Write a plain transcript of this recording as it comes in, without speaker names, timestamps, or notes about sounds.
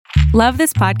Love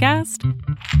this podcast?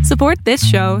 Support this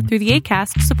show through the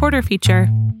Acast supporter feature.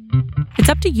 It's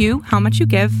up to you how much you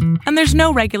give, and there's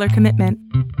no regular commitment.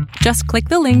 Just click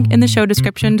the link in the show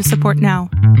description to support now.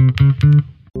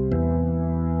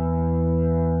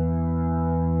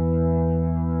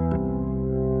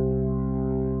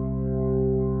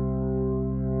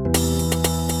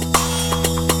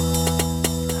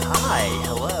 Hi,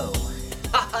 hello.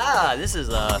 Haha, this is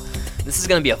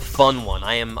gonna be a fun one.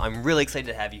 I'm really excited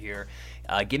to have you here.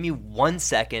 Give me 1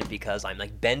 second because I'm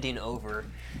like bending over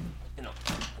in a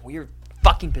weird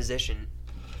fucking position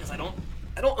because I don't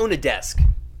own a desk.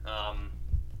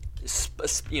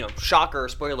 Shocker,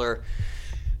 spoiler.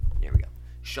 There we go.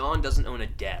 Sean doesn't own a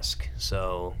desk,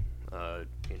 so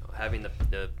having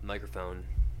the microphone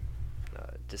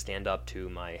to stand up to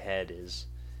my head is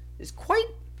quite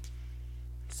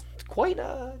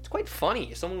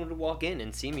funny. If someone were to walk in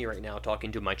and see me right now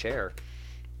talking to my chair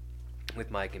with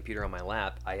my computer on my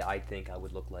lap, I think I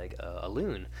would look like a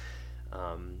loon.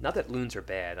 Not that loons are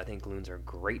bad. I think loons are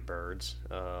great birds.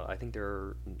 I think they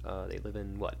live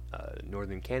in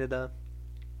northern Canada.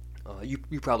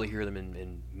 You probably hear them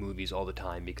in movies all the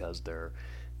time because they're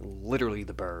literally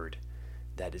the bird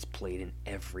that is played in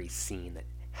every scene that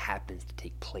happens to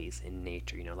take place in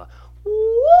nature. You know, like,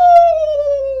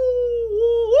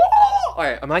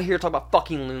 alright, am I here to talk about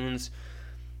fucking loons?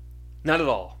 Not at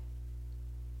all.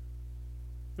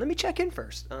 Let me check in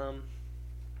first.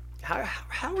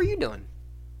 How are you doing?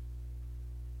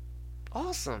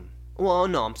 Awesome. Well,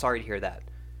 no, I'm sorry to hear that.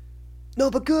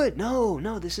 No, but good.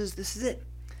 No, this is it.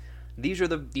 These are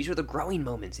the growing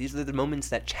moments. These are the moments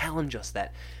that challenge us,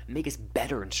 that make us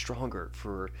better and stronger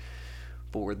for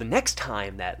the next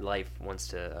time that life wants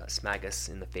to smack us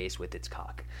in the face with its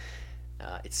cock.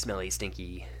 It's smelly,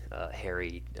 stinky,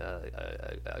 hairy,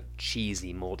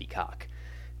 cheesy, moldy cock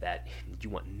that you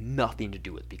want nothing to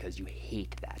do with because you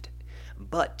hate that.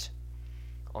 But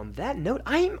on that note,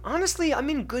 I'm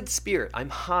in good spirit. I'm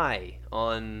high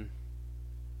on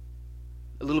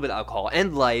a little bit of alcohol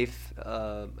and life,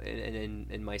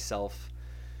 and my self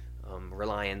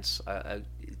reliance.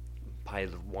 Probably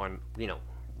the one,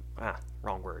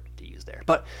 wrong word to use there.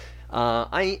 But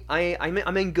I'm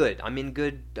in good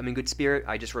spirit.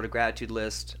 I just wrote a gratitude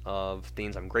list of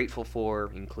things I'm grateful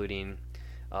for, including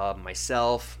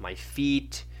myself, my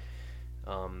feet,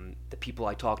 the people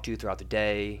I talk to throughout the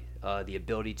day, the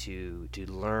ability to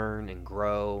learn and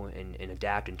grow and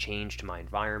adapt and change to my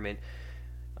environment,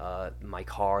 my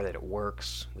car, that it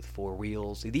works with 4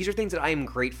 wheels. These are things that I am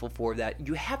grateful for that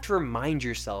you have to remind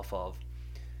yourself of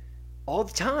all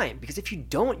the time, because if you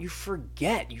don't, you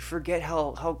forget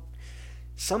how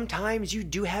sometimes you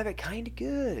do have it kind of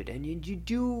good, and you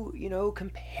do,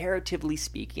 comparatively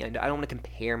speaking, I don't want to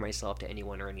compare myself to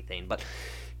anyone or anything, but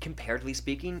comparatively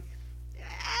speaking,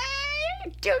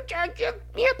 you're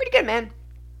pretty good, man.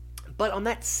 But on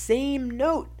that same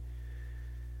note,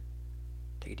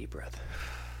 take a deep breath.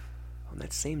 On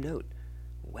that same note,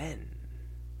 when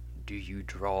do you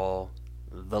draw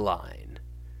the line?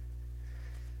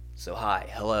 So hi,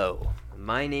 hello,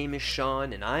 my name is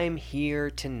Sean, and I'm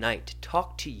here tonight to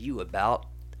talk to you about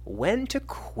when to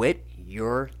quit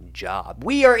your job.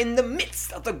 We are in the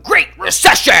midst of the Great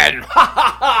Recession! Ha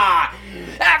ha ha!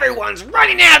 Everyone's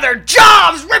running out of their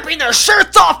jobs, ripping their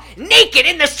shirts off, naked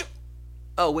in the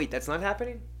Oh, wait, that's not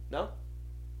happening? No?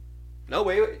 No,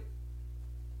 wait.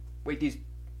 Wait,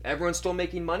 everyone's still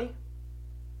making money?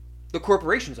 The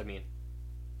corporations, I mean.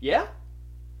 Yeah?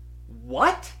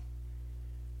 What?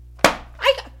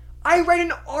 I read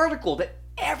an article that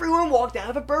everyone walked out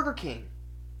of a Burger King.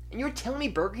 And you're telling me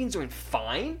Burger King's doing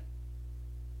fine?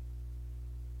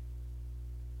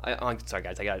 Sorry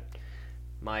guys,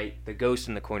 the ghost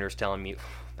in the corner is telling me,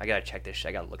 I gotta check this shit,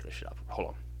 I gotta look this shit up. Hold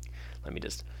on. Let me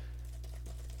just...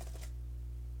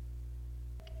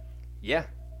 Yeah.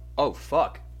 Oh,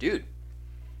 fuck. Dude.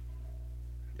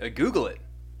 Google it.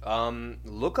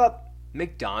 Look up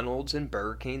McDonald's and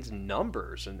Burger King's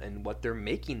numbers and what they're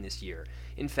making this year.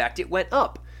 In fact, it went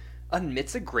up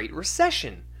amidst a great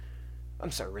recession.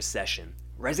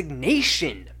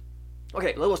 Resignation.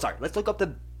 Okay, let's look up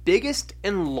the biggest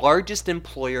and largest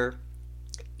employer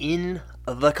in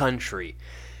the country.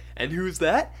 And who's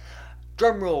that?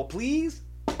 Drum roll, please.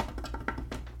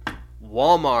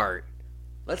 Walmart.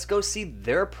 Let's go see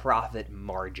their profit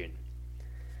margin.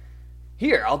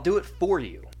 Here, I'll do it for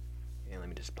you. And let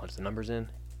me just punch the numbers in.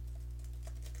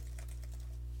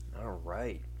 All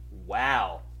right.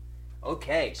 Wow.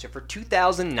 Okay, so for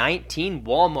 2019,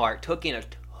 Walmart took in a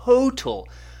total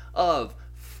of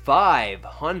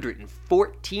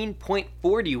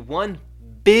 $514.41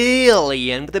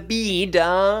 billion with a B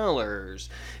dollars.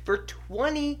 For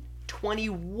 2020,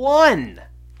 1921,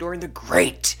 during the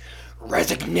Great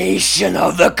Resignation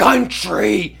of the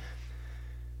country.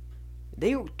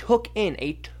 They took in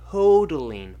a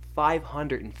totaling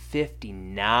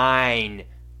 $559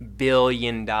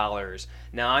 billion.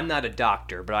 Now, I'm not a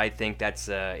doctor, but I think that's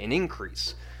an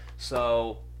increase.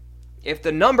 So, if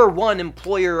the number one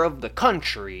employer of the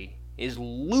country is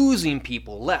losing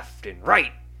people left and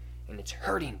right, and it's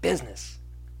hurting business,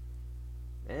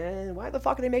 and why the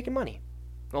fuck are they making money?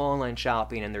 Online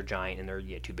shopping, and they're giant, and they're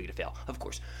too big to fail. Of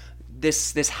course,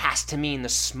 this has to mean the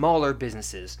smaller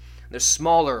businesses, the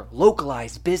smaller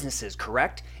localized businesses,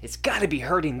 correct? It's got to be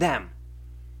hurting them.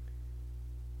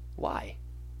 Why?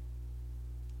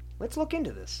 Let's look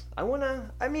into this. I'm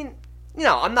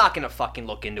not gonna fucking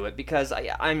look into it because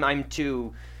I'm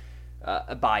too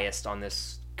biased on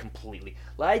this completely.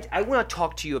 I want to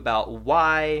talk to you about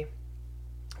why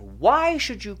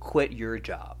should you quit your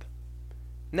job?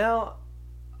 Now,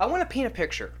 I want to paint a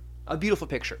picture, a beautiful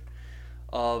picture,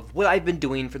 of what I've been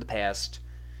doing for the past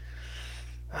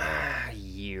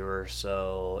year or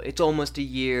so. It's almost a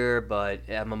year, but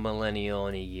I'm a millennial,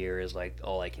 and a year is like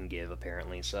all I can give,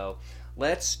 apparently. So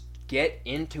let's get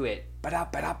into it.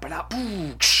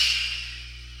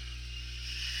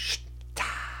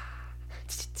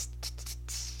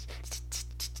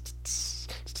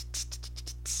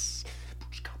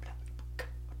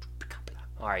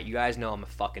 Alright, you guys know I'm a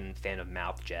fucking fan of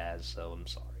mouth jazz, so I'm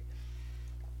sorry.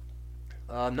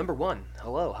 Number one.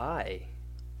 Hello, hi.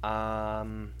 I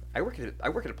work at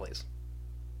a place.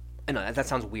 I know that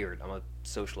sounds weird. I'm a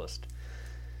socialist.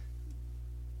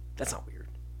 That's not weird.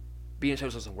 Being a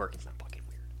socialist and working is not fucking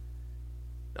weird.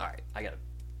 Alright, I gotta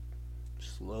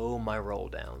slow my roll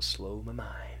down, slow my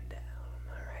mind down.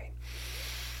 Alright.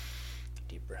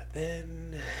 Deep breath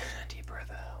in, deep breath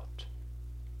out.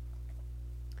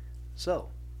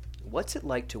 So, what's it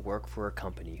like to work for a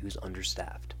company who's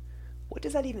understaffed? What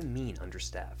does that even mean,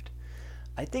 understaffed?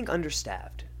 I think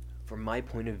understaffed, from my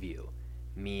point of view,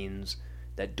 means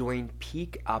that during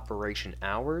peak operation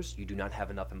hours, you do not have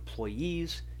enough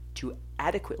employees to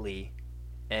adequately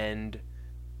and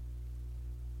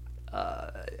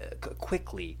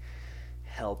quickly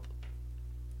help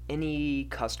any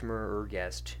customer or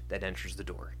guest that enters the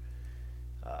door.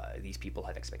 These people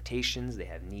have expectations, they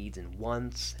have needs and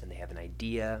wants, and they have an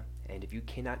idea, and if you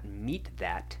cannot meet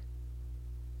that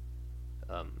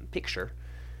picture,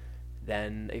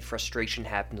 then a frustration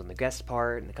happens on the guest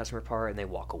part and the customer part, and they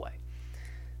walk away.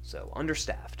 So,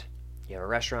 understaffed. You have a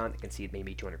restaurant that can seat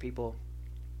maybe 200 people.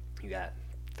 You got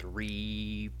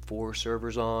 3-4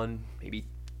 servers on, maybe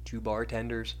 2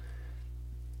 bartenders,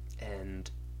 and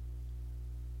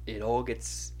it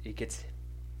gets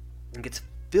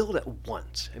filled at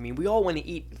once. I mean, we all want to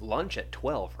eat lunch at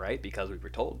 12, right? Because we were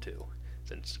told to.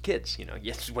 Since kids,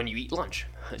 yes, when you eat lunch.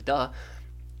 Duh.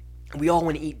 We all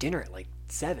want to eat dinner at like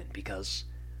 7 because,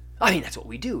 that's what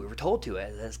we do. We were told to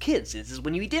as kids. This is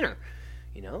when you eat dinner,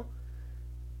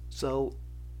 So,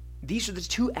 these are the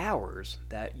 2 hours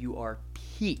that you are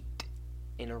peaked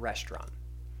in a restaurant.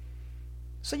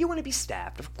 So you want to be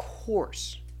staffed, of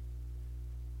course.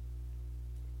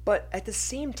 But at the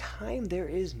same time, there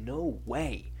is no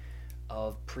way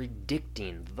of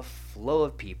predicting the flow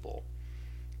of people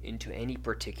into any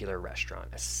particular restaurant,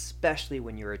 especially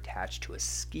when you're attached to a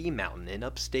ski mountain in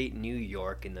upstate New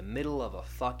York in the middle of a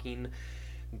fucking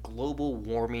global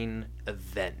warming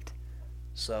event.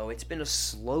 So it's been a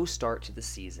slow start to the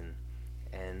season,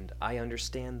 and I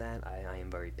understand that. I am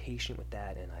very patient with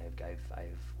that, and I've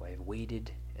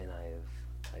waited, and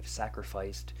I've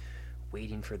sacrificed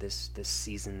waiting for this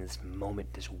season, this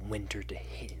moment, this winter to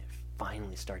hit, and it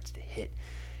finally starts to hit.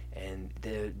 And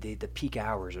the peak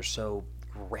hours are so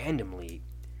randomly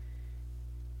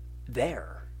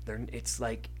there. It's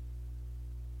like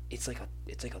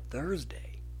a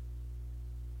Thursday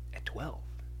at 12.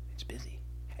 It's busy.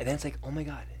 And then it's like, oh my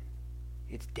god,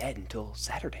 it's dead until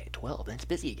Saturday at 12, and it's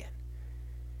busy again.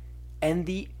 And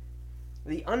the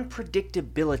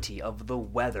unpredictability of the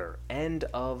weather and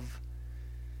of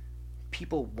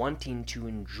people wanting to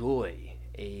enjoy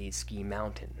a ski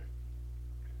mountain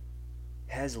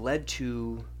has led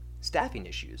to staffing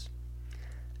issues.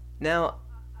 Now,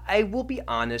 I will be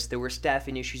honest, there were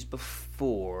staffing issues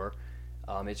before.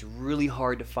 It's really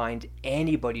hard to find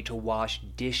anybody to wash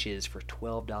dishes for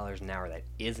 $12 an hour that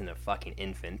isn't a fucking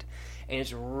infant. And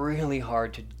it's really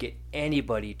hard to get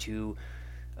anybody to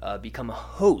become a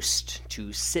host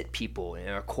to sit people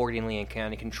accordingly and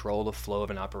kind of control the flow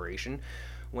of an operation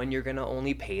when you're going to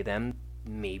only pay them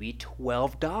maybe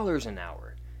 $12 an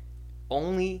hour.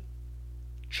 Only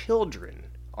children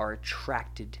are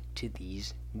attracted to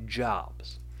these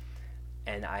jobs.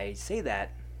 And I say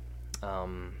that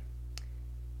in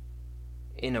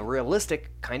a realistic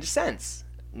kind of sense.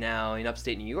 Now, in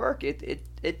upstate New York,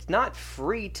 it's not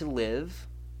free to live,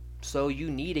 so you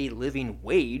need a living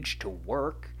wage to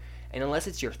work, and unless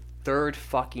it's your third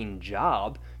fucking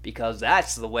job, because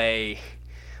that's the way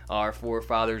our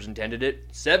forefathers intended it,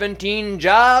 17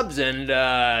 jobs and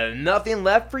nothing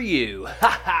left for you.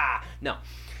 Ha ha! No.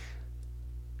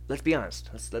 Let's be honest.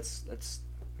 Let's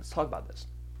talk about this.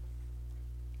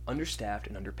 Understaffed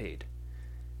and underpaid.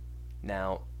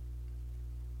 Now,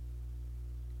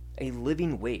 a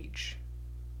living wage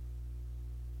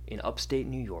in upstate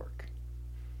New York.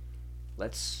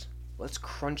 Let's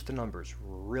crunch the numbers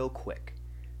real quick.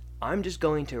 I'm just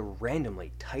going to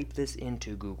randomly type this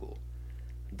into Google.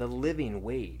 The living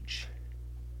wage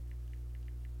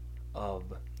of,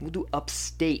 we'll do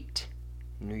upstate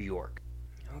New York.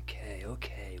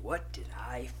 Okay, what did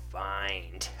I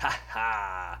find?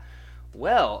 Haha.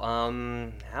 Well,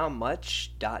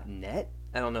 howmuch.net?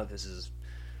 I don't know if this is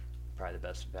probably the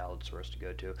best valid source to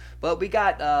go to. But we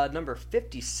got number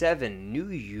 57, New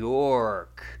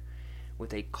York,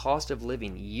 with a cost of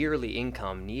living yearly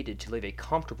income needed to live a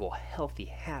comfortable, healthy,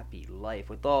 happy life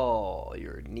with all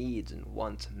your needs and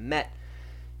wants met,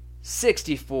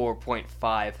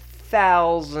 $64.5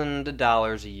 thousand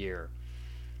a year.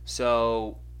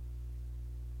 So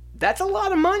that's a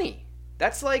lot of money.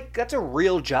 That's a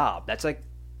real job. That's like,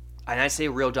 and I say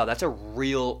real job, that's a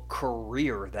real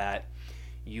career that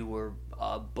you were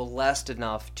blessed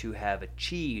enough to have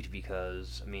achieved,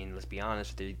 because, I mean, let's be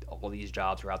honest, if all these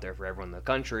jobs were out there for everyone in the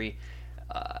country,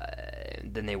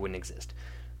 then they wouldn't exist.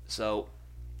 So,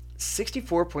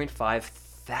 64.5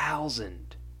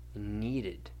 thousand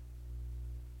needed.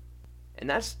 And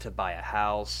that's to buy a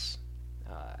house,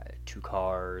 2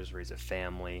 cars, raise a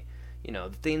family,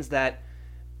 the things that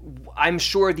I'm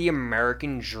sure the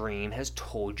American dream has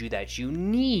told you that you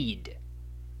need.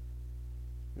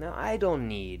 Now, I don't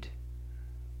need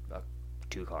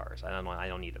 2 cars. I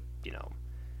don't need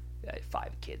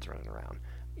 5 kids running around.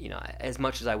 As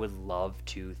much as I would love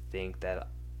to think that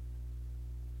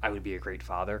I would be a great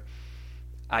father,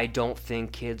 I don't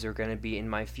think kids are going to be in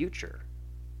my future.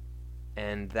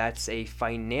 And that's a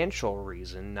financial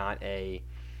reason, not a,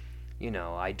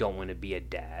 I don't want to be a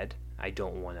dad. I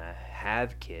don't want to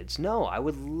have kids. No, I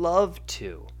would love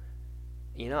to.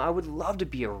 I would love to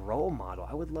be a role model.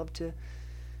 I would love to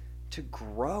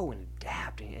grow and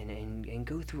adapt and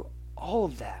go through all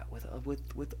of that with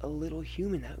a little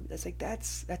human.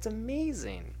 That's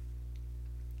amazing.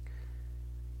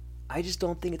 I just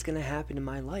don't think it's going to happen in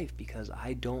my life because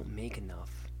I don't make enough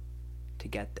to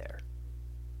get there.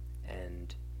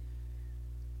 And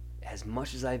as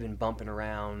much as I've been bumping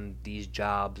around these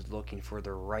jobs looking for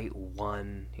the right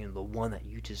one, the one that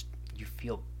you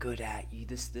feel good at,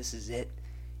 this is it.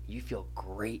 You feel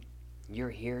great. You're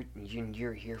here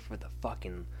for the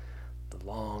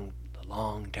long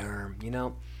term,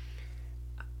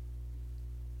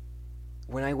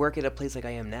 When I work at a place like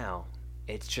I am now,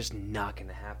 it's just not going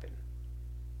to happen.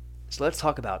 So let's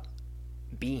talk about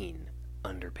being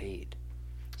underpaid.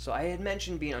 So I had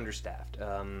mentioned being understaffed.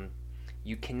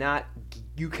 You cannot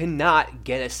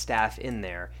get a staff in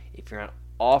there if you're not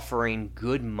offering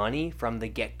good money from the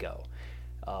get-go.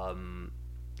 A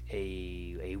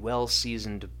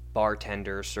well-seasoned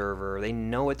bartender, server, they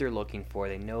know what they're looking for.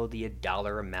 They know the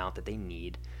dollar amount that they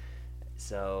need.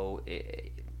 So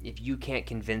if you can't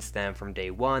convince them from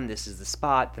day one, this is the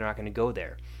spot, they're not going to go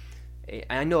there.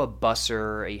 I know a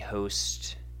busser, a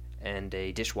host, and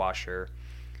a dishwasher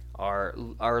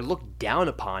are looked down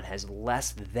upon as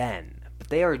less than, but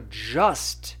they are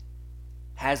just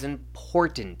as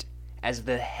important as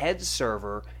the head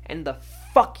server and the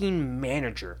fucking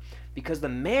manager. Because the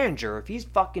manager, if he's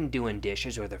fucking doing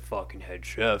dishes, or the fucking head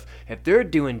chef, if they're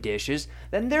doing dishes,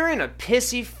 then they're in a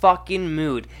pissy fucking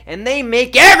mood. And they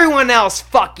make everyone else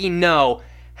fucking know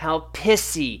how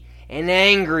pissy and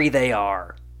angry they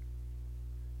are.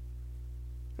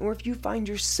 Or if you find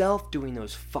yourself doing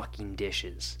those fucking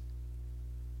dishes,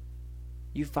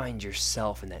 you find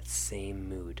yourself in that same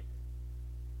mood.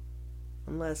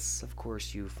 Unless, of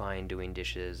course, you find doing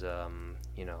dishes,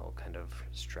 kind of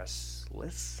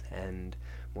stressless and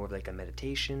more of like a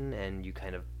meditation, and you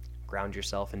kind of ground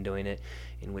yourself in doing it,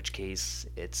 in which case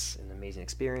it's an amazing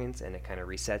experience and it kind of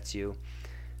resets you.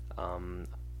 I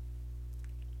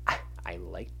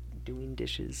like doing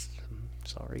dishes.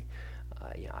 Sorry.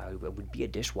 I would be a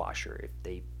dishwasher if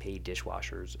they paid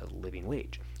dishwashers a living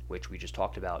wage, which we just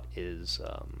talked about is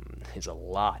a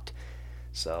lot.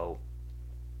 So,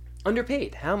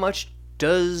 underpaid. How much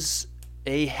does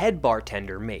a head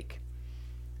bartender make?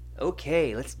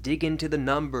 Okay, let's dig into the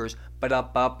numbers.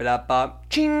 Ba-da-ba-ba-da-ba.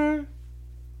 Ching!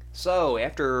 So,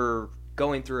 after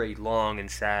going through a long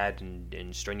and sad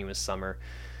and strenuous summer,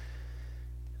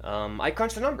 I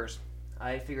crunched the numbers.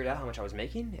 I figured out how much I was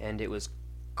making, and it was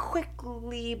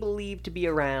quickly believed to be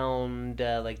around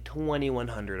like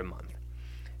 $2,100 a month.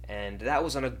 And that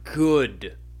was on a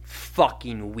good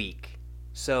fucking week.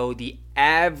 So the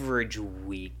average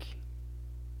week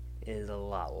is a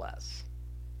lot less.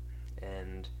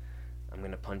 And I'm going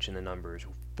to punch in the numbers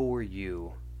for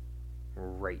you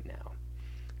right now.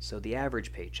 So the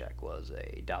average paycheck was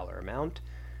a dollar amount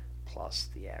plus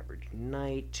the average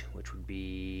night, which would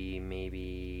be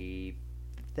maybe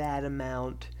that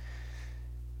amount,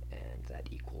 and that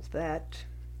equals that,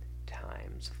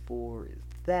 times 4 is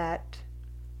that,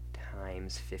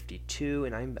 times 52,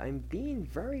 and I'm being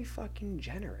very fucking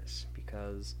generous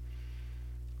because,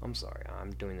 I'm sorry, I'm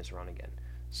doing this wrong again.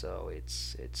 So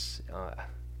it's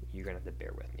you're gonna have to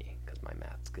bear with me because my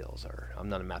math skills are, I'm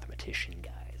not a mathematician,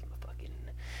 guys.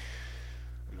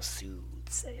 I'm a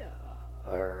soothsayer.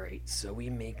 Alright, so we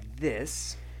make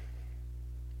this.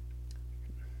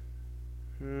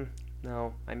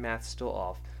 No, my math's still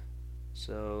off.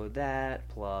 So that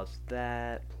plus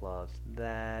that plus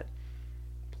that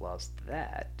plus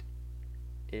that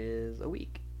is a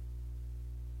week.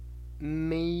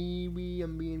 Maybe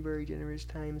I'm being very generous.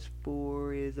 Times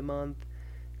 4 is a month.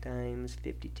 Times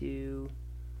 52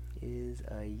 is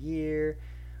a year.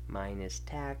 Minus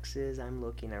taxes, I'm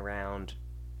looking around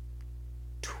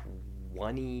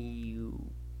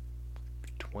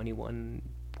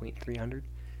 21,300.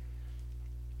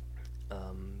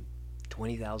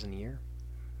 20,000 a year.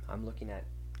 I'm looking at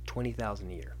 20,000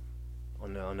 a year.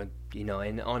 On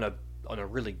a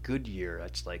really good year,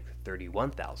 that's like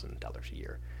 $31,000 a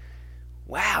year.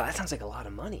 Wow, that sounds like a lot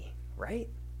of money, right?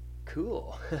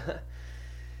 Cool.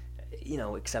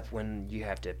 Except when you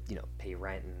have to, pay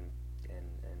rent and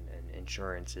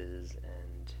insurances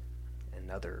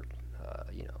and other,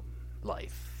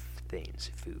 life things,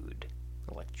 food,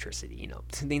 electricity,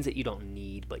 things that you don't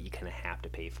need but you kind of have to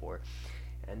pay for.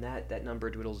 And that number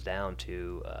dwindles down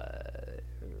to,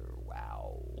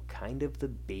 kind of the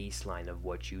baseline of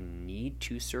what you need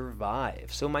to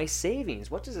survive. So my savings,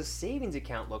 what does a savings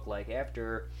account look like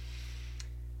after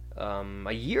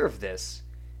a year of this?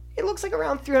 It looks like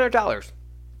around $300.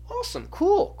 Awesome,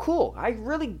 cool. I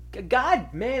really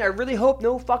hope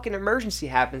no fucking emergency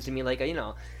happens to me, like,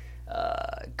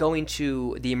 going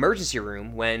to the emergency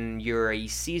room when you're a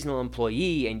seasonal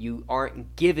employee and you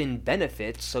aren't given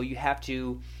benefits, so you have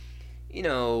to,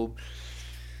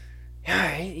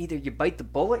 either you bite the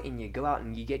bullet and you go out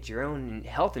and you get your own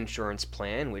health insurance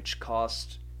plan, which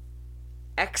costs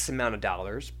X amount of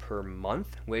dollars per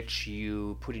month, which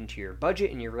you put into your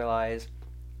budget and you realize,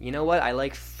 you know what, I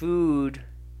like food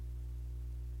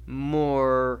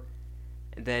more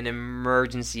than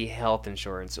emergency health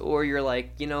insurance. Or you're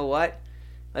like, you know what,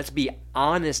 let's be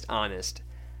honest,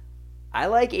 I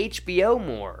like HBO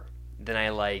more than I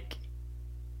like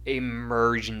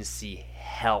emergency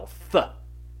health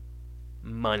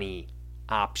money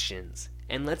options.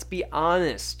 And let's be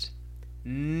honest,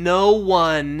 no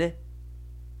one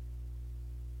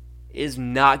is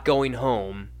not going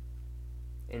home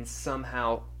and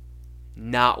somehow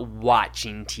not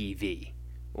watching TV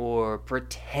or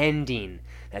pretending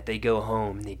that they go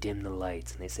home and they dim the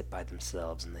lights and they sit by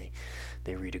themselves and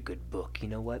they read a good book. You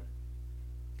know what?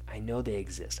 I know they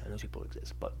exist. I know people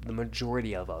exist. But the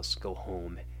majority of us go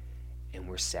home and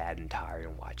we're sad and tired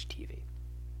and watch TV.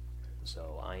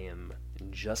 So I am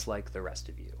just like the rest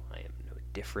of you. I am no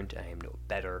different. I am no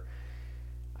better.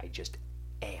 I just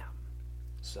am.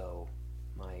 So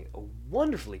my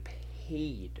wonderfully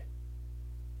paid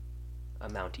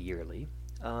amount yearly,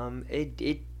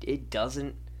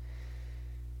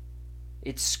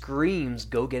 it screams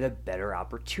go get a better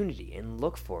opportunity and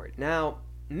look for it. Now,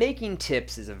 making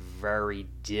tips is a very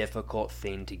difficult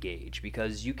thing to gauge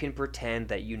because you can pretend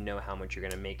that you know how much you're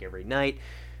going to make every night,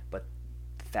 but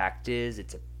the fact is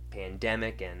it's a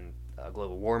pandemic and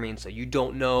global warming, so you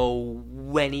don't know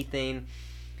anything.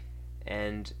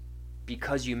 And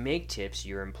because you make tips,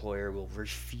 your employer will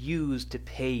refuse to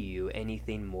pay you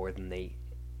anything more than they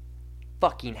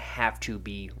fucking have to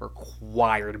be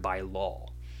required by law.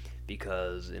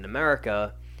 Because in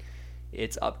America,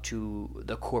 it's up to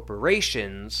the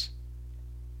corporations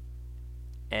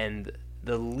and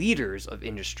the leaders of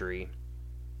industry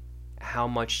how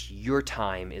much your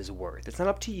time is worth. It's not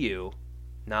up to you,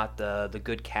 not the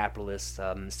good capitalists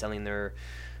selling their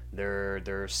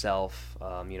self.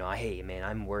 Hey man,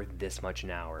 I'm worth this much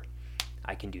an hour.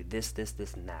 I can do this,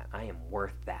 and that. I am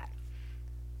worth that.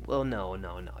 Well, no,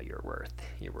 you're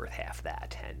worth half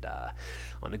that, and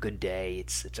on a good day,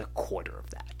 it's a quarter of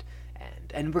that,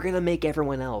 and we're gonna make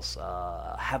everyone else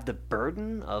have the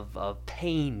burden of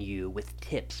paying you with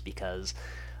tips because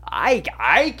I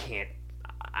can't.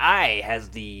 I, as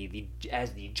the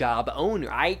job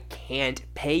owner, I can't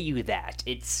pay you that.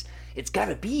 It's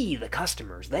gotta be the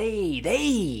customers.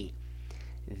 They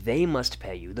must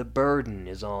pay you. The burden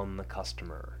is on the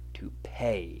customer to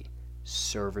pay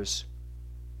service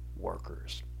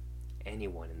workers,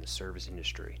 anyone in the service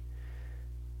industry.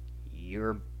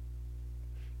 Your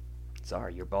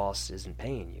your boss isn't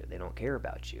paying you. They don't care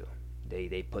about you.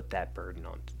 They put that burden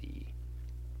onto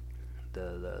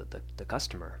the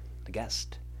customer, the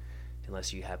guest,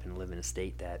 unless you happen to live in a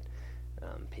state that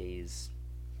pays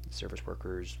service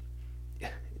workers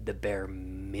the bare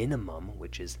minimum,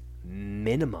 which is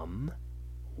minimum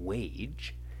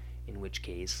wage, in which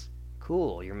case,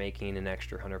 cool, you're making an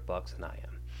extra $100 than I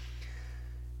am.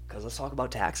 Because let's talk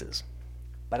about taxes.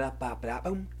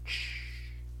 Ba-da-ba-ba-da-boom.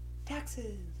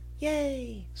 Taxes.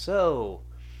 Yay. So,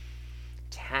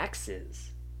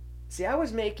 taxes. See, I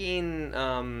was making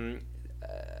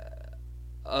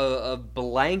a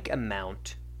blank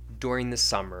amount during the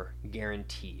summer,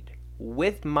 guaranteed,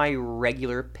 with my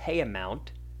regular pay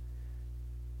amount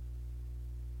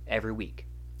every week.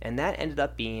 And that ended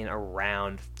up being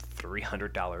around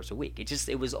 $300 a week.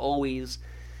 It was always,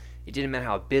 it didn't matter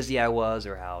how busy I was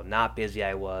or how not busy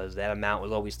I was, that amount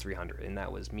was always $300, and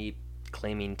that was me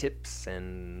claiming tips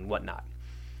and whatnot.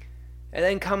 And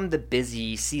then come the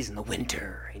busy season, the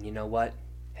winter, and you know what?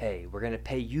 Hey, we're going to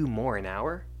pay you more an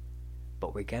hour,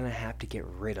 but we're going to have to get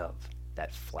rid of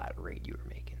that flat rate you were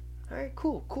making. All right,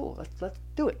 cool, let's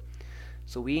do it.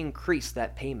 So we increased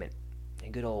that payment a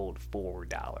good old $4,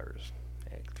 $3.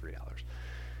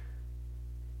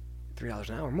 $3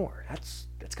 an hour more. That's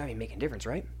got to be making a difference,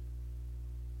 right?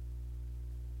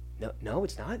 No,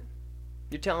 it's not.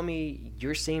 You're telling me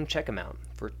your same check amount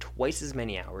for twice as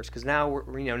many hours, because now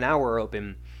we're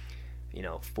open,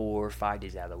 4 or 5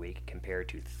 days out of the week compared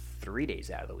to 3 days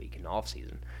out of the week in off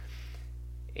season.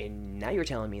 And now you're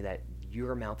telling me that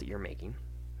your amount that you're making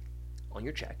on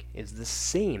your check is the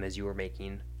same as you were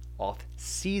making off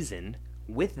season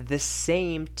with the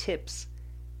same tips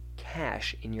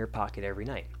cash in your pocket every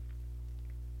night.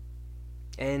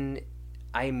 And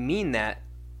I mean that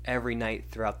every night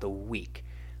throughout the week.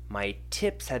 My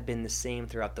tips have been the same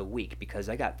throughout the week because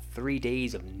I got 3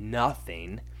 days of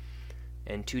nothing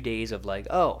and 2 days of like,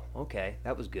 oh, okay,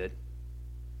 that was good.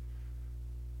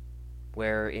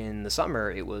 Where in the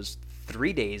summer it was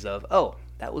 3 days of, oh,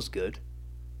 that was good.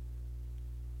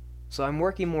 So I'm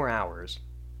working more hours,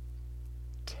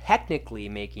 technically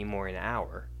making more an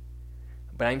hour,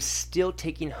 but I'm still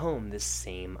taking home the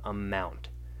same amount.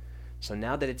 So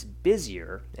now that it's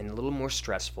busier and a little more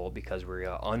stressful because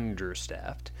we're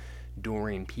understaffed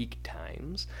during peak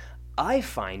times, I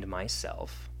find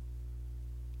myself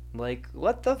like,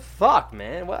 what the fuck,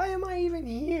 man? Why am I even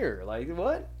here? Like,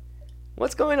 what?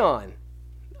 What's going on?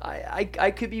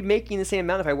 I could be making the same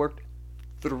amount if I worked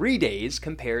 3 days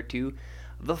compared to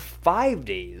the 5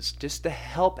 days just to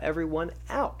help everyone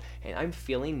out. And I'm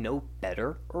feeling no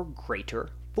better or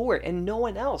greater for it. And no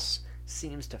one else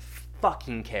seems to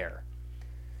fucking care.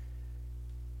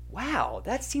 Wow,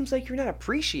 that seems like you're not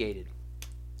appreciated.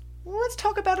 Well, let's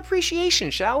talk about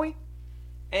appreciation, shall we?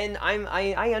 And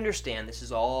I understand this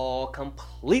is all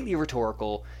completely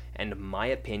rhetorical and my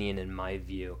opinion and my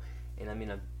view. And I'm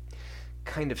in a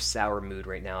kind of sour mood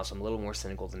right now, so I'm a little more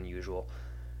cynical than usual.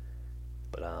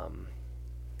 But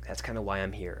that's kind of why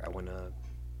I'm here. I want to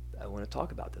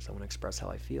talk about this. I want to express how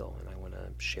I feel, and I want to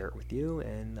share it with you,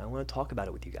 and I want to talk about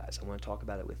it with you guys. I want to talk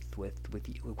about it with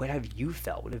you. What have you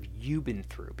felt? What have you been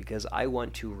through? Because I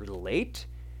want to relate,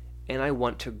 and I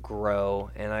want to grow,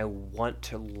 and I want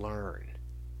to learn.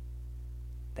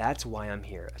 That's why I'm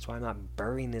here. That's why I'm not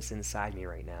burying this inside me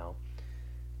right now,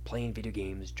 playing video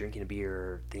games, drinking a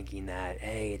beer, thinking that,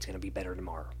 hey, it's going to be better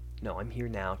tomorrow. No, I'm here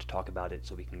now to talk about it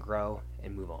so we can grow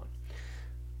and move on.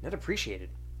 Not appreciated.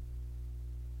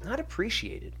 Not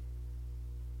appreciated.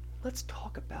 Let's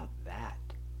talk about that.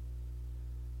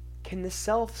 Can the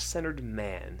self-centered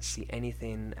man see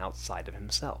anything outside of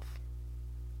himself?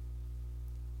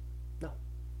 No,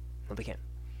 they can't.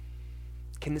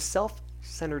 Can the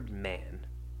self-centered man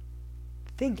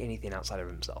think anything outside of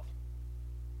himself?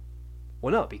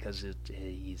 Well, no, because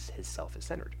his self is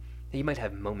centered. He might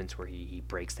have moments where he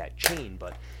breaks that chain,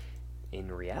 but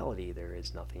in reality, there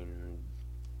is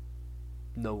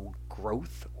no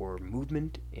growth or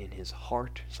movement in his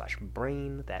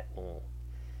heart/brain that will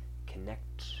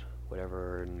connect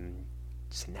whatever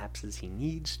synapses he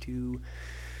needs to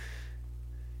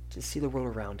to see the world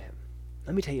around him.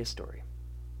 Let me tell you a story.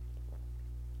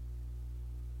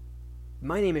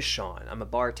 My name is Sean. I'm a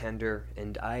bartender,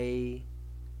 and I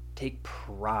take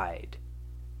pride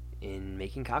in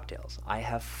making cocktails. I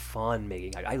have fun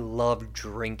making. I love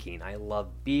drinking. I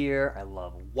love beer. I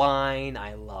love wine.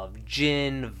 I love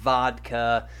gin,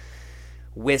 vodka,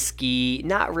 whiskey.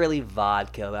 Not really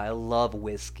vodka, but I love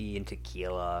whiskey and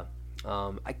tequila.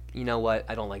 You know what?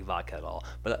 I don't like vodka at all.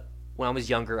 But when I was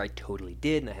younger, I totally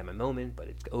did, and I had my moment. But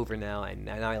it's over now, and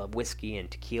now I love whiskey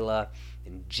and tequila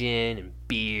and gin and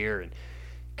beer and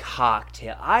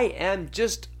cocktail. I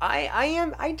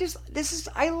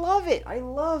love it. I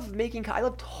love making, I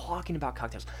love talking about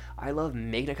cocktails. I love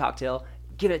making a cocktail,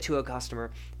 giving it to a customer,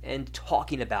 and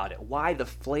talking about it. Why the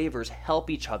flavors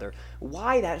help each other.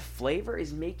 Why that flavor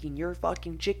is making your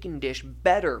fucking chicken dish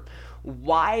better.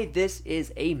 Why this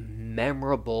is a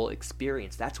memorable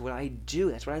experience. That's what I do.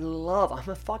 That's what I love. I'm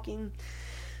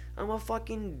a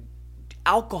fucking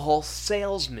alcohol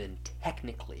salesman,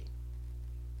 technically.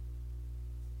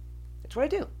 That's what I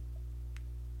do.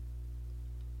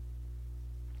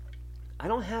 I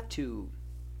don't have to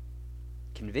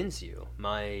convince you.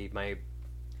 I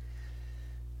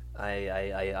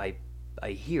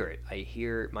hear it. I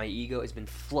hear my ego has been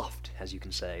fluffed, as you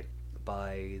can say,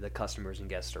 by the customers and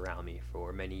guests around me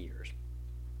for many years.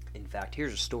 In fact,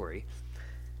 here's a story.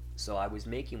 So I was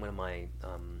making one of my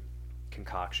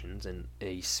concoctions, and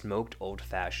a smoked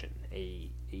old-fashioned,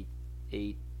 a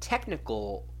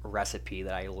technical recipe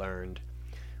that I learned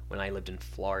when I lived in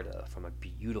Florida from a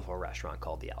beautiful restaurant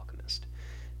called The Alchemist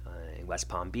in West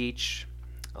Palm Beach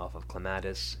off of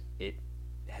Clematis. It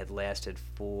had lasted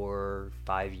for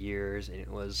 5 years, and it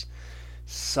was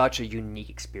such a unique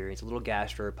experience. A little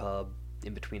gastropub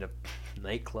in between a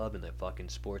nightclub and a fucking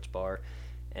sports bar,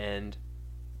 and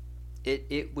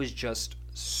it was just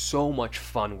so much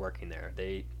fun working there.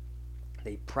 They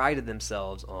prided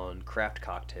themselves on craft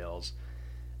cocktails,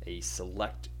 a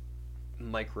select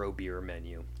micro beer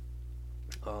menu,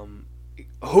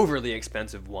 overly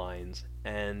expensive wines,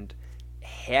 and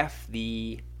half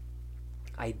the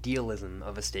idealism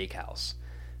of a steakhouse.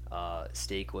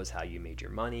 Steak was how you made your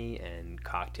money, and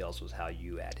cocktails was how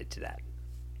you added to that,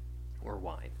 or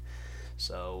wine.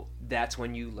 So that's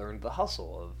when you learned the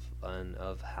hustle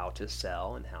of how to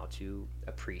sell and how to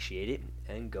appreciate it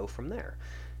and go from there.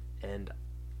 And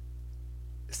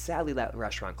sadly, that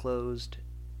restaurant closed,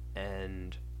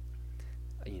 and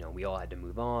we all had to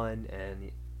move on,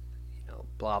 and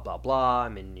blah blah blah.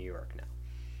 I'm in New York now.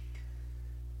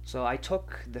 So I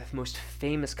took the most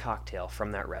famous cocktail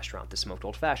from that restaurant, the smoked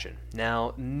old fashioned.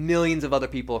 Now, millions of other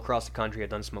people across the country have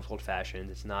done smoked old fashioned.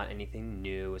 It's not anything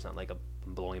new. It's not like a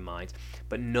blowing minds,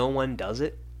 but no one does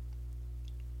it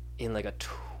in like a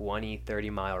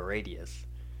 20-30 mile radius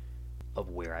of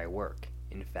where I work.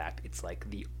 In fact, it's like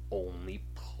the only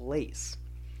place.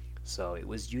 So it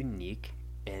was unique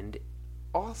and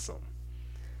awesome.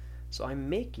 So I'm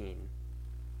making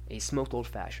a smoked old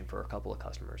fashioned for a couple of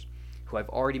customers who I've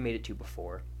already made it to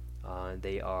before.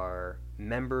 They are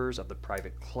members of the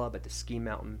private club at the ski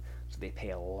mountain, so they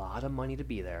pay a lot of money to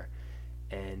be there,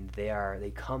 and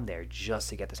they come there just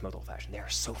to get the smoked old fashioned.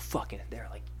 They're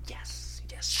like, yes,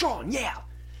 Sean, yeah.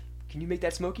 Can you make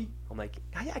that smoky? I'm like,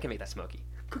 yeah, I can make that smoky.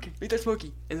 Cookie, make that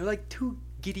smoky. And they're like two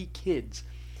giddy kids.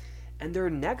 And they're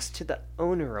next to the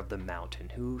owner of the mountain,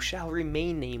 who shall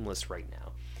remain nameless right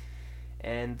now.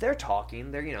 And they're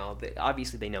talking.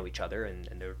 Obviously they know each other, and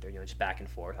they're just back and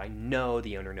forth. I know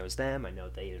the owner knows them. I know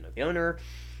they know the owner.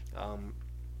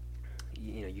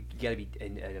 You gotta be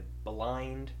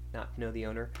blind not to know the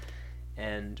owner.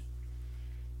 And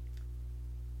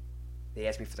they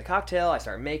asked me for the cocktail. I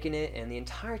start making it, and the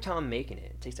entire time I'm making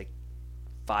it, it takes like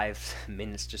 5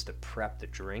 minutes just to prep the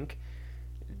drink.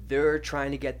 They're trying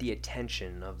to get the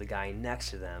attention of the guy next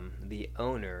to them, the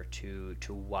owner, to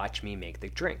watch me make the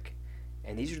drink.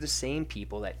 And these are the same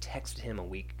people that texted him a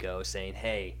week ago saying,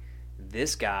 hey,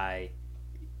 this guy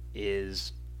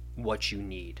is what you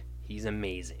need. He's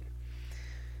amazing.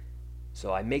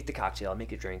 So I make the cocktail, I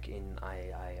make a drink, and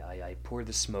I pour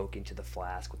the smoke into the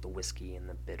flask with the whiskey and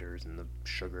the bitters and the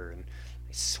sugar, and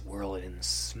I swirl it in the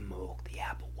smoke, the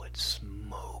applewood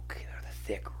smoke, the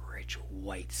thick, rich,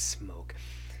 white smoke.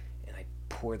 And I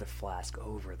pour the flask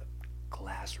over the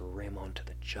glass rim onto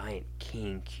the giant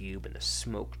cane cube, and the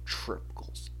smoke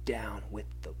trickles down with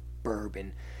the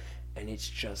bourbon, and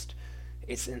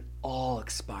it's an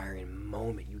all-expiring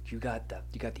moment. You got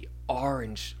the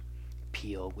orange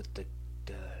peel with the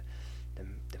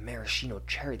maraschino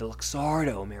cherry, the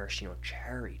Luxardo maraschino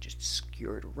cherry, just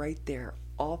skewered right there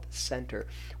off center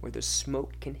where the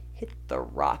smoke can hit the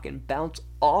rock and bounce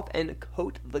off and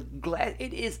coat the glass.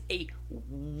 It is a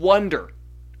wonder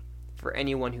for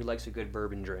anyone who likes a good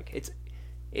bourbon drink.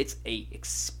 It's a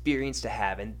experience to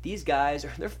have, and these guys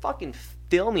they're fucking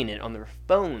filming it on their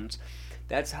phones.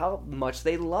 That's how much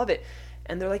they love it.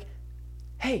 And they're like,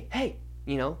 hey,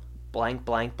 blank,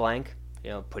 blank, blank,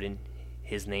 put in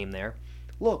his name there.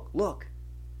 Look.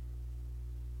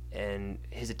 And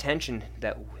his attention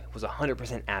that was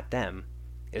 100% at them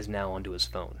is now onto his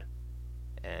phone.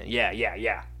 And yeah.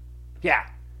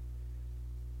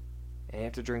 And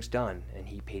after the drink's done, and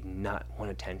he paid not one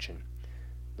attention,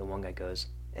 the one guy goes,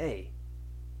 "Hey,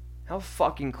 how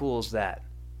fucking cool is that?"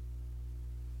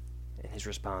 And his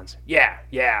response, yeah,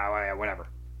 whatever.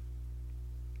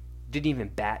 Didn't even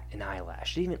bat an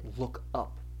eyelash. Didn't even look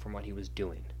up from what he was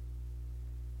doing.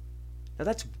 Now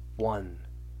that's one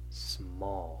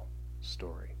small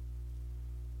story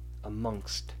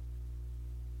amongst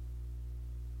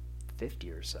 50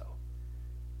 or so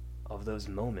of those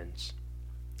moments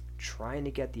trying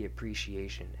to get the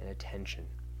appreciation and attention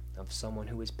of someone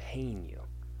who is paying you,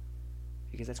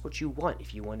 because that's what you want.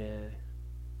 If you want to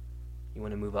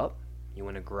move up, you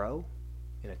want to grow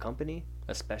in a company,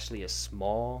 especially a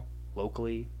small,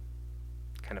 locally,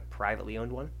 kind of privately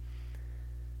owned one,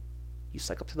 you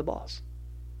suck up to the boss.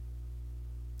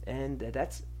 And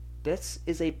this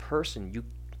is a person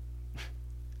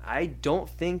I don't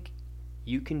think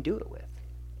you can do it with.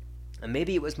 And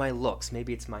maybe it was my looks,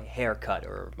 maybe it's my haircut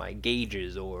or my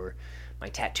gauges or my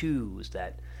tattoos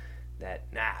that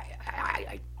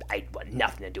I want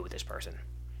nothing to do with this person.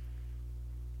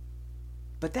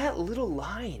 But that little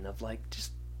line of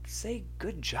just say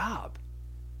good job.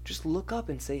 Just look up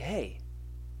and say, hey,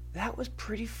 that was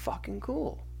pretty fucking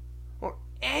cool. Or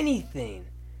anything.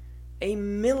 A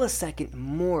millisecond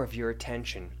more of your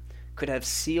attention could have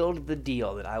sealed the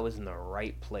deal that I was in the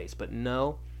right place. But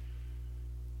no,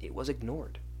 it was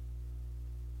ignored.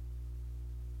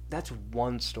 That's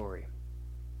one story.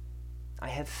 I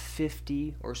have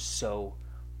 50 or so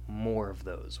more of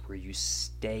those where you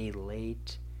stay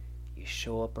late, you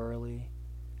show up early,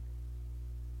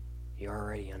 you're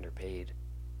already underpaid,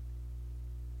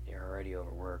 you're already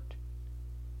overworked,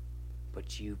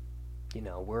 but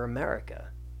we're America.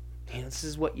 This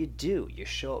is what you do. You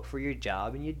show up for your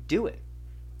job and you do it.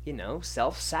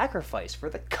 Self-sacrifice for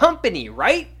the company,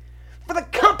 right? For the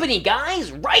company,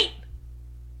 guys, right?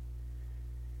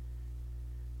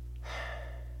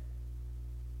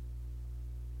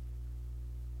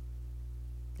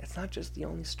 That's not just the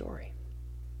only story.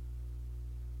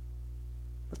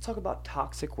 Let's talk about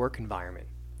toxic work environment.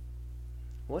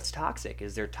 What's toxic?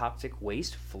 Is there toxic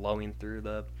waste flowing through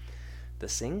the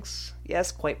sinks?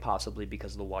 Yes, quite possibly,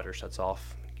 because the water shuts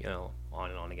off, on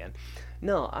and on again.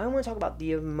 No, I want to talk about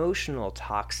the emotional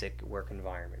toxic work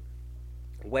environment,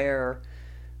 where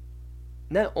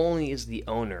not only is the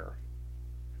owner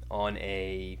on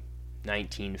a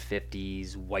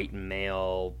 1950s white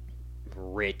male,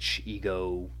 rich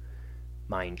ego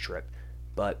mind trip,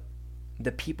 but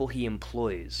the people he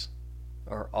employs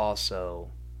are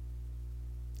also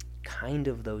kind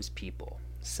of those people.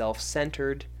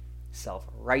 Self-centered,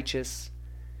 self-righteous,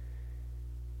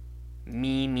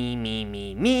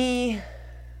 me,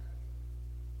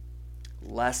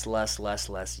 less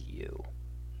you.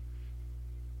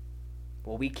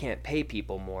 Well, we can't pay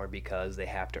people more because they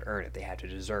have to earn it, they have to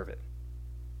deserve it.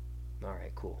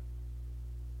 Alright, cool.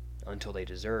 Until they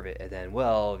deserve it, and then,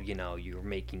 you're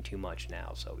making too much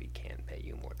now, so we can't pay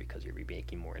you more because you're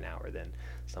making more an hour than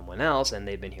someone else, and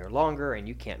they've been here longer, and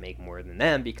you can't make more than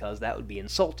them because that would be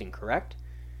insulting, correct?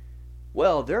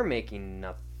 Well, they're making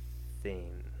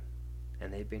nothing,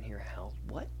 and they've been here how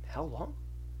long?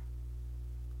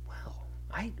 Well,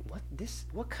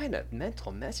 what kind of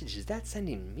mental message is that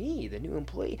sending me, the new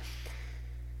employee?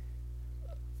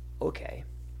 Okay.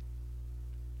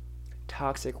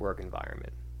 Toxic work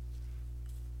environment.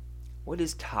 What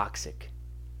is toxic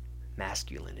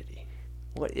masculinity?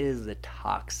 What is the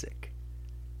toxic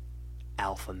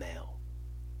alpha male?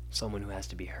 Someone who has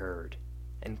to be heard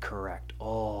and correct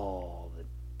all the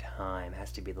time,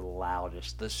 has to be the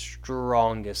loudest, the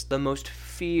strongest, the most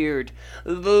feared,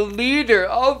 the leader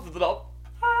of the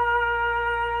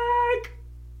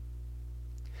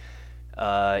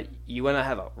pack. You want to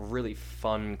have a really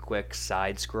fun, quick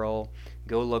side scroll?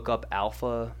 Go look up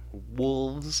alpha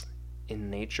wolves in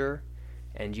nature,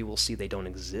 and you will see they don't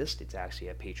exist. It's actually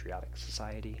a patriotic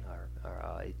society, or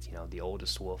it's, the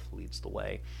oldest wolf leads the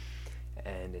way,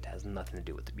 and it has nothing to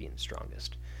do with being the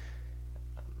strongest.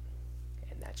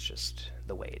 And that's just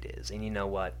the way it is. And you know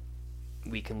what?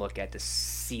 We can look at the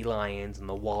sea lions and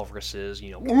the walruses,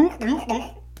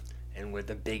 and where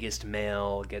the biggest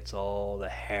male gets all the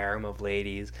harem of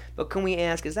ladies. But can we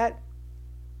ask, is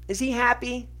he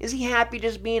happy? Is he happy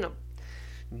just being a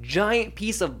giant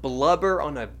piece of blubber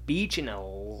on a beach in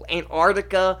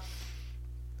Antarctica?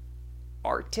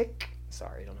 Arctic?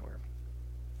 Sorry, I don't know where.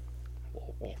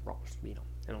 I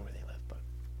don't know where they live,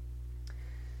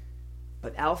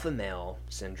 but alpha male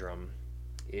syndrome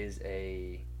is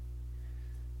a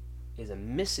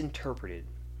misinterpreted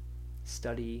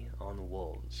study on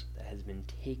wolves that has been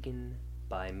taken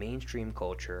by mainstream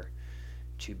culture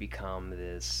to become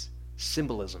this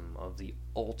symbolism of the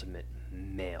ultimate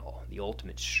male, the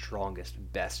ultimate strongest,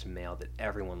 best male that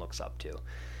everyone looks up to.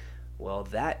 Well,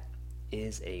 that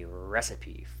is a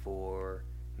recipe for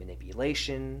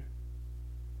manipulation,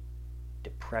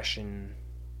 depression,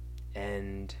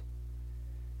 and,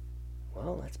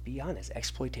 well, let's be honest,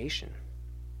 exploitation.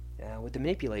 With the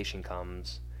manipulation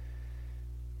comes,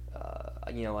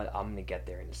 you know what, I'm going to get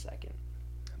there in a second,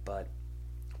 but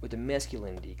with the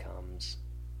masculinity comes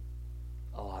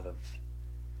a lot of,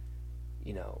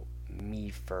 me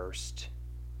first,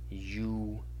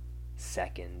 you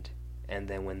second, and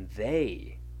then when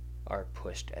they are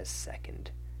pushed as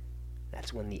second,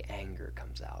 that's when the anger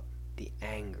comes out. The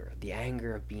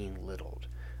anger of being littled,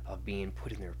 of being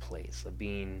put in their place, of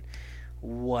being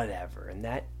whatever, and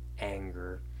that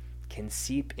anger can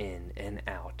seep in and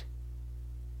out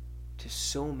to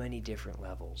so many different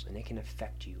levels, and it can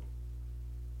affect you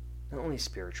not only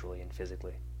spiritually and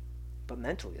physically, but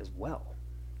mentally as well.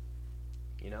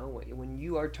 When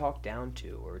you are talked down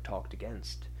to or talked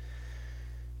against,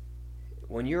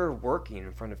 when you're working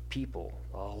in front of people,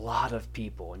 a lot of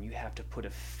people, and you have to put a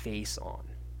face on,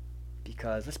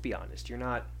 because let's be honest, you're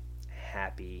not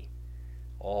happy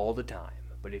all the time.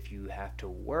 But if you have to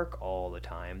work all the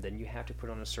time, then you have to put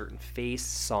on a certain face,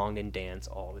 song, and dance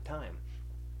all the time.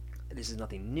 This is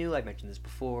nothing new. I've mentioned this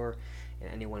before, and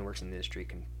anyone who works in the industry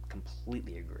can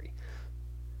completely agree.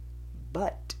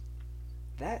 But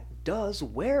that does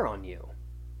wear on you.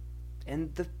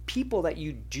 And the people that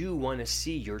you do want to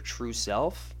see your true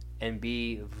self and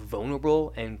be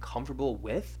vulnerable and comfortable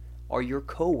with are your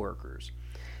coworkers.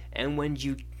 And when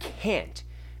you can't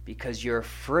because you're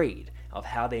afraid of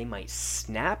how they might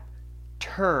snap,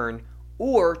 turn,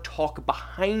 or talk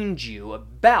behind you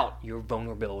about your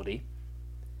vulnerability,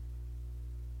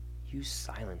 you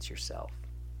silence yourself.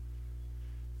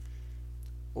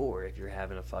 Or if you're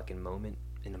having a fucking moment,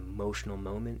 an emotional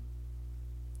moment,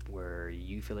 where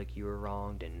you feel like you were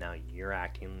wronged and now you're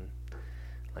acting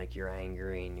like you're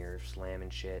angry and you're slamming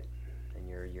shit and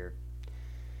you're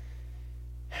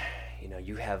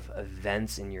you have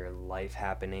events in your life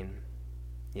happening,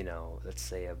 let's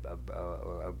say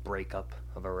a breakup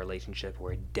of a relationship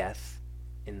or a death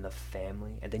in the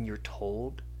family, and then you're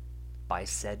told by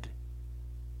said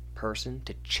person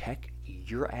to check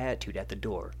your attitude at the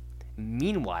door.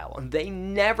 Meanwhile, they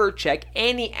never check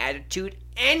any attitude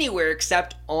anywhere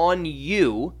except on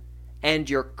you and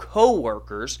your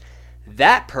coworkers.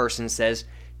 That person says,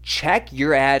 check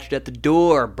your attitude at the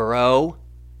door, bro.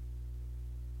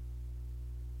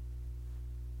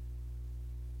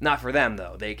 Not for them,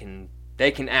 though. They can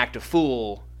act a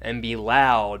fool and be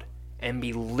loud and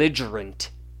belligerent,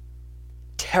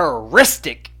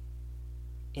 terroristic,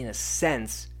 in a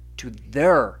sense, to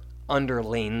their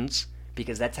underlings,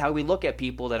 because that's how we look at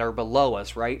people that are below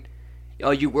us, right?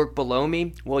 Oh, you work below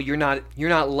me? Well, you're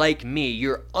not like me.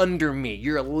 You're under me.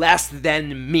 You're less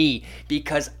than me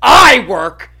because I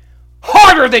work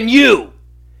harder than you.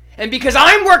 And because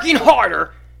I'm working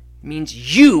harder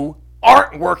means you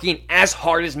aren't working as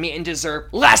hard as me and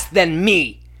deserve less than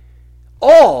me.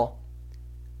 All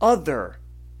other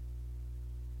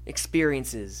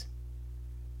experiences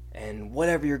and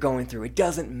whatever you're going through, it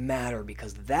doesn't matter,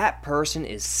 because that person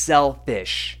is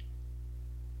selfish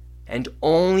and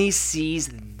only sees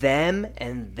them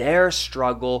and their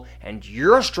struggle, and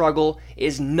your struggle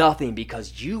is nothing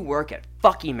because you work at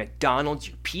fucking McDonald's,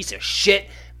 you piece of shit.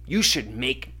 You should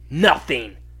make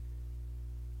nothing.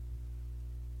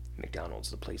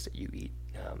 McDonald's, the place that you eat,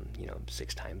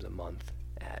 6 times a month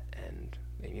at, and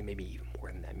maybe even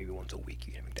more than that. Maybe once a week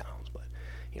you eat at McDonald's, but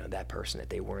that person, if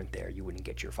they weren't there, you wouldn't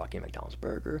get your fucking McDonald's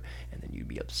burger, and then you'd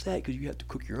be upset because you have to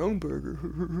cook your own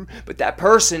burger. But that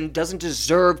person doesn't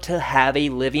deserve to have a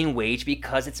living wage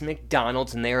because it's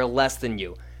McDonald's and they are less than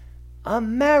you.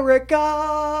 America!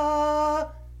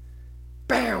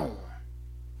 Bam!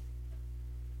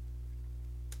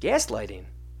 Gaslighting.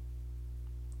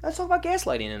 Let's talk about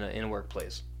gaslighting in a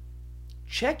workplace.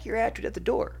 Check your attitude at the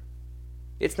door.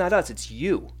 It's not us, it's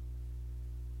you.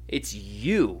 It's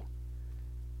you.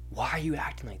 Why are you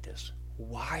acting like this?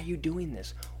 Why are you doing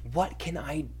this? What can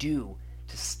I do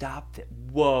to stop it?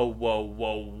 Whoa, whoa,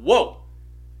 whoa, whoa!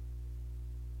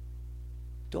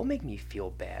 Don't make me feel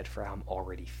bad for how I'm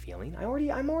already feeling.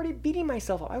 I'm already beating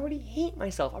myself up. I already hate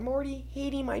myself. I'm already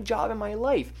hating my job and my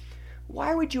life.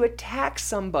 Why would you attack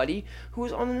somebody who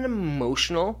is on an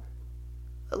emotional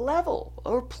level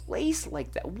or place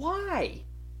like that? Why?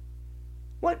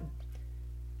 What?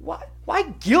 Why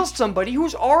guilt somebody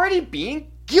who's already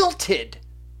being guilted?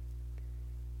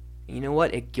 You know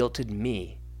what? It guilted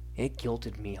me. It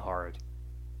guilted me hard.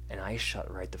 And I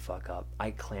shut right the fuck up.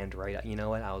 I clammed right up. You know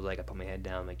what? I was like, I put my head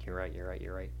down, like, you're right.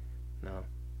 No,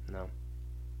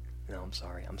 I'm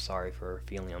sorry. I'm sorry for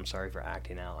feeling. I'm sorry for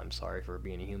acting out. I'm sorry for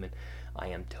being a human. I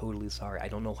am totally sorry. I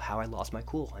don't know how I lost my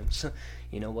cool.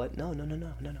 You know what? No.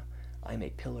 I'm a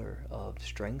pillar of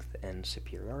strength and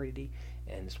superiority,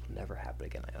 and this will never happen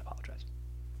again. I apologize.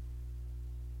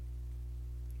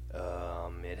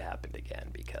 It happened again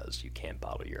because you can't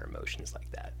bottle your emotions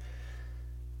like that.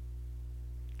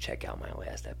 Check out my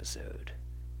last episode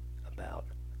about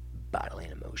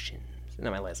bottling emotions.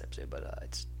 Not my last episode, but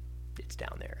it's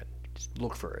down there. Just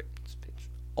look for it. It's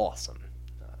awesome.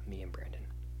 Me and Brandon.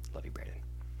 Love you, Brandon.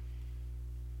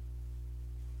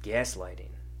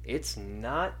 Gaslighting. It's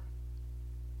not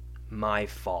my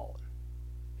fault.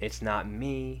 It's not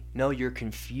me. No, you're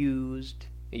confused.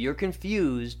 You're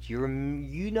confused.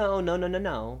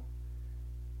 No.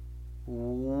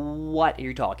 What are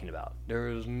you talking about?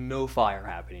 There's no fire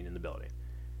happening in the building.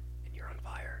 And you're on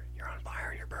fire. You're on fire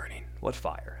and you're burning. What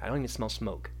fire? I don't even smell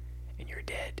smoke. And you're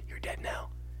dead. You're dead now.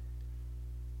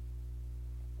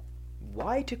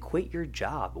 Why to quit your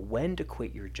job? When to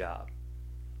quit your job?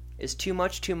 Is too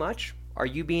much too much? Are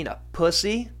you being a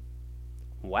pussy?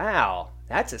 Wow,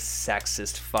 that's a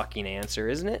sexist fucking answer,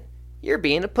 isn't it? You're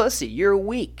being a pussy. You're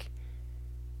weak.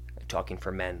 I'm talking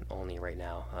for men only right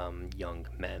now. Young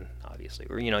men, obviously.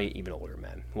 Or, even older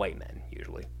men. White men,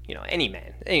 usually. Any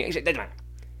man.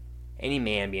 Any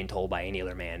man being told by any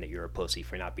other man that you're a pussy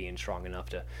for not being strong enough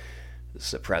to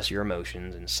suppress your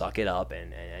emotions and suck it up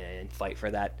and fight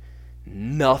for that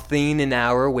nothing an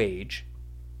hour wage.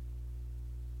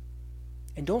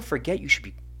 And don't forget, you should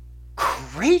be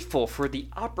grateful for the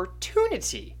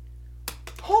opportunity.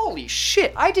 Holy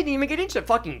shit, I didn't even get into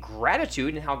fucking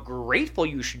gratitude and how grateful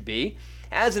you should be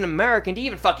as an American to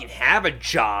even fucking have a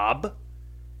job.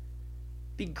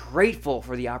 Be grateful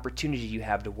for the opportunity you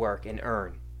have to work and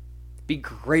earn. Be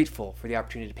grateful for the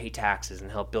opportunity to pay taxes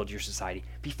and help build your society.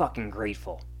 Be fucking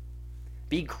grateful.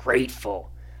 Be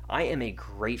grateful. I am a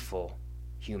grateful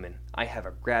human. I have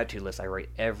a gratitude list I write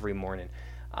every morning.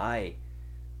 I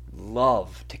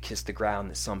love to kiss the ground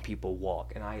that some people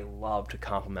walk, and I love to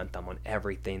compliment them on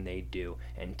everything they do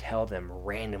and tell them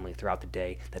randomly throughout the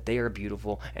day that they are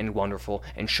beautiful and wonderful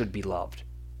and should be loved.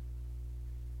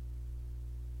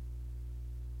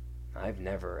 I've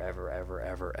never, ever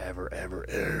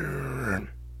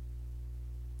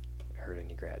heard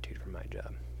any gratitude for my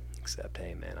job, except,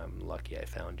 hey man, I'm lucky I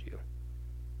found you.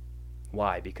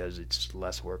 Why? Because it's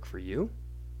less work for you,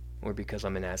 or because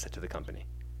I'm an asset to the company?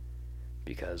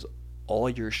 Because all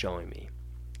you're showing me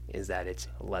is that it's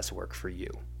less work for you,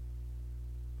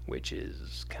 which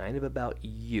is kind of about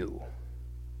you,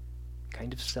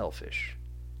 kind of selfish,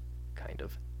 kind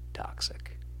of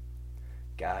toxic.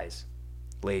 Guys,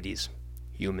 ladies,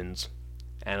 humans,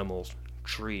 animals,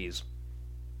 trees,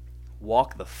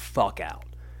 walk the fuck out.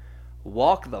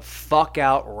 Walk the fuck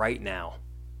out right now.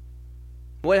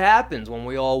 What happens when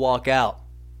we all walk out?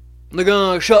 They're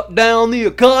gonna shut down the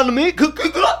economy.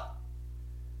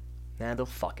 Nah, they'll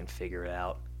fucking figure it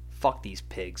out. Fuck these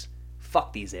pigs.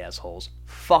 Fuck these assholes.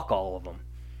 Fuck all of them.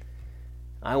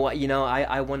 I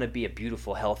want to be a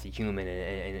beautiful, healthy human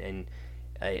and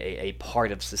a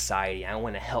part of society. I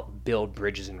want to help build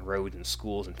bridges and roads and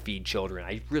schools and feed children.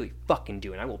 I really fucking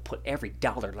do, and I will put every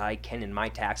dollar that I can in my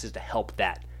taxes to help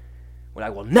that. What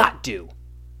I will not do,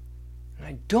 and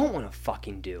I don't want to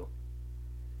fucking do,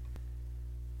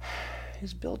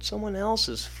 is build someone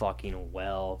else's fucking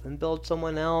wealth and build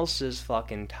someone else's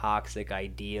fucking toxic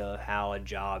idea of how a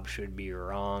job should be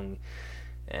run,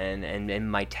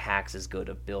 and my taxes go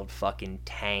to build fucking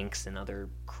tanks and other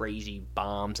crazy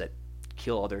bombs that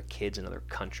kill other kids in other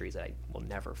countries that I will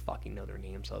never fucking know their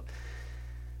names of.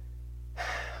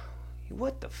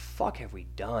 What the fuck have we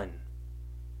done?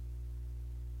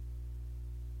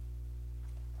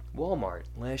 Walmart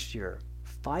last year,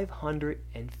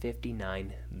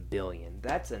 $559 billion.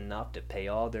 That's enough to pay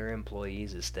all their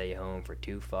employees to stay home for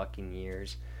 2 fucking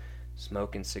years.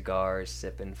 smoking cigars,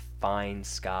 sipping fine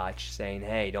scotch, saying,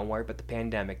 hey, don't worry about the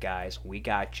pandemic, guys. We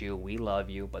got you. We love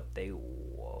you. But they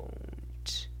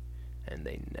won't. And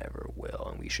they never will.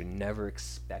 And we should never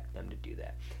expect them to do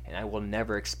that. And I will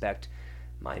never expect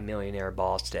my millionaire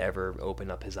boss to ever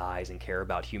open up his eyes and care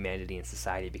about humanity and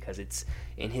society, because it's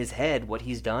in his head. What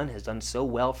he's done has done so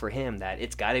well for him that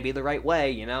it's got to be the right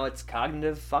way. It's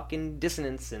cognitive fucking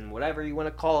dissonance and whatever you want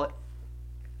to call it.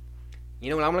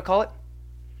 You know what I'm going to call it?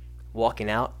 Walking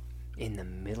out in the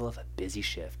middle of a busy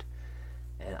shift.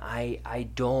 And I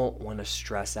don't want to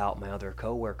stress out my other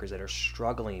coworkers that are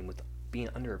struggling with being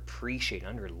underappreciated,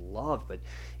 underloved, but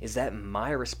is that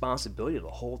my responsibility to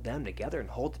hold them together and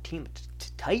hold the team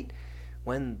tight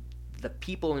when the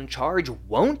people in charge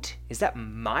won't? Is that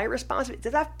my responsibility?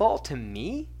 Does that fall to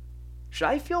me? Should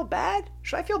I feel bad?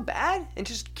 Should I feel bad and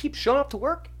just keep showing up to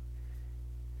work?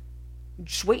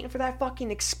 Just waiting for that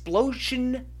fucking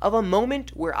explosion of a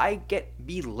moment where I get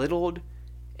belittled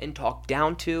and talked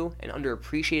down to and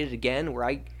underappreciated again, where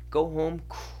I go home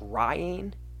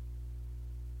crying?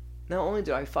 Not only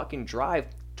do I fucking drive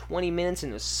 20 minutes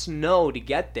in the snow to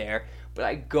get there, but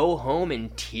I go home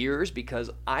in tears because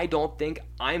I don't think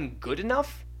I'm good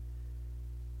enough?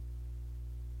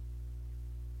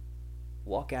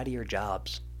 Walk out of your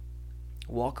jobs.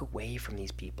 Walk away from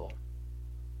these people.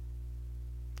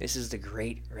 This is the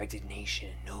great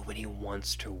resignation. Nobody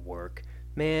wants to work.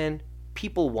 Man,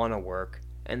 people want to work,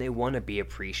 and they want to be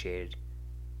appreciated.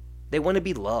 They want to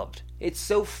be loved. It's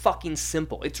so fucking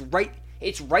simple. It's right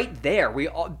there.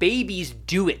 Babies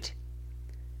do it.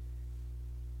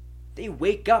 They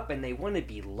wake up and they want to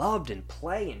be loved and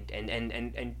play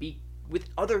and be with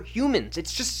other humans.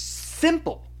 It's just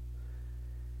simple.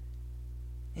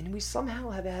 And we somehow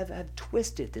have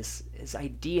twisted this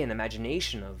idea and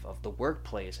imagination of the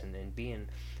workplace and being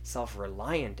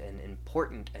self-reliant and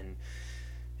important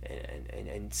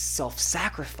and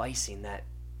self-sacrificing, that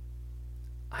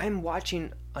I'm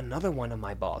watching another one of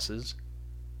my bosses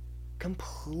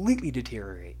completely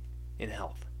deteriorate in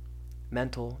health,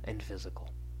 mental and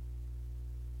physical.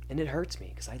 And it hurts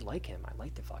me because I like him. I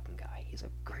like the fucking guy. He's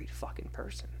a great fucking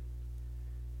person.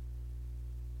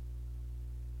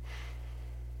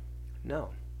 No,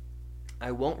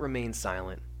 I won't remain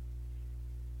silent.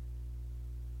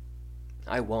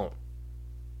 I won't.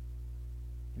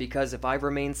 Because if I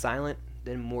remain silent,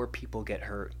 then more people get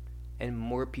hurt, and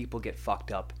more people get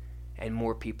fucked up, and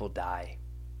more people die.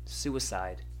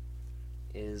 Suicide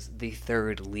is the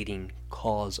third leading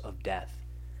cause of death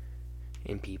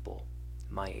in people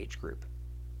my age group.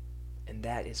 And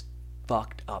that is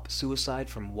fucked up. Suicide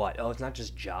from what? Oh, it's not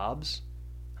just jobs?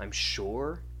 I'm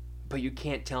sure. But you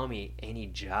can't tell me any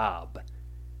job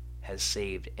has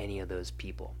saved any of those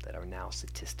people that are now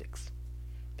statistics,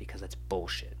 because that's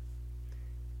bullshit.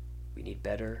 We need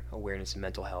better awareness of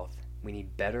mental health. We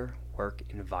need better work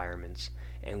environments,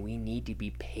 and we need to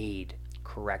be paid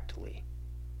correctly.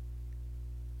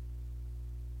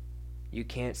 You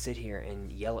can't sit here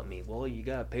and yell at me, well, you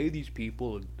gotta pay these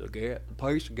people, the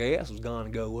price of gas is gonna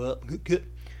go up,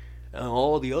 and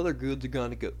all the other goods are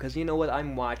gonna go, because you know what,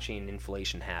 I'm watching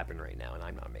inflation happen right now, and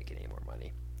I'm not making any more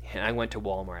money. And I went to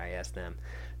Walmart, I asked them,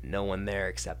 no one there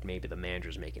except maybe the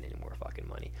manager's making any more fucking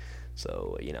money.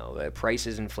 So,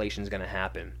 prices, inflation's gonna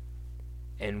happen,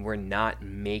 and we're not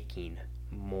making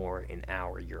more an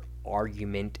hour. Your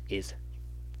argument is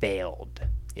failed.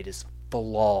 It is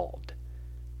flawed.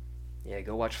 Yeah,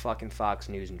 go watch fucking Fox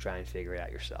News and try and figure it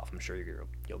out yourself. I'm sure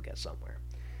you'll get somewhere.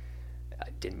 I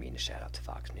didn't mean to shout out to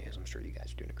Fox News. I'm sure you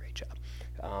guys are doing a great job.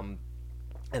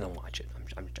 I don't watch it.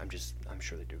 I'm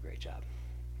sure they do a great job.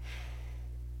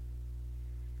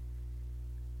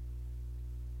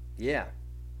 Yeah,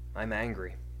 I'm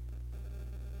angry.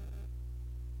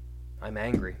 I'm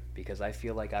angry because I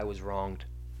feel like I was wronged.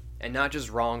 And not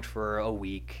just wronged for a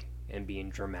week and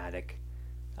being dramatic.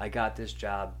 I got this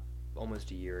job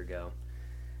almost a year ago.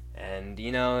 And,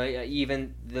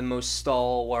 even the most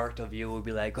stalwart of you will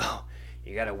be like, oh,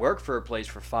 you gotta work for a place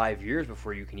for 5 years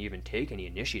before you can even take any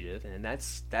initiative. And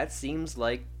that seems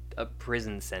like a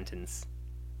prison sentence.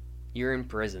 You're in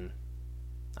prison.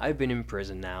 I've been in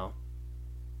prison now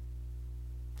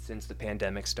since the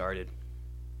pandemic started.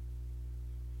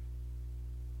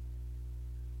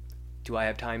 Do I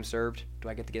have time served? Do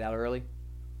I get to get out early?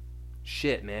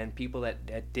 Shit, man. People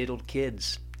that diddled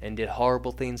kids and did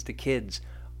horrible things to kids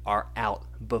are out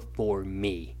before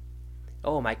me.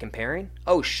 Oh, am I comparing?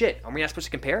 Oh, shit. Are we not supposed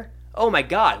to compare? Oh, my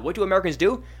God. What do Americans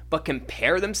do but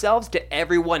compare themselves to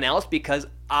everyone else because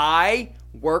I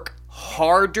work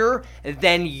harder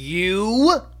than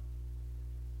you?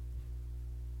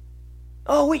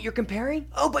 Oh, wait, you're comparing?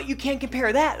 Oh, but you can't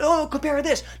compare that. Oh, compare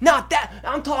this. Not that.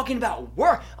 I'm talking about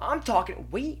work.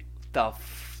 Wait, the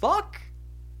fuck?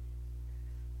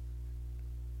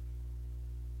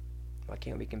 Why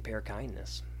can't we compare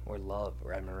kindness or love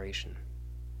or admiration?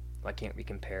 Why can't we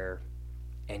compare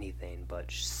anything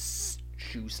but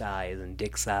shoe size and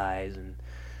dick size and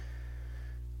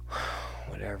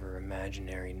whatever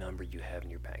imaginary number you have in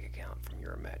your bank account from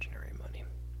your imaginary money?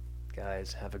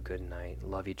 Guys, have a good night.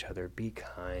 Love each other. Be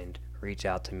kind. Reach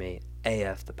out to me,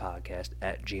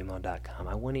 afthepodcast@gmail.com.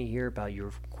 I want to hear about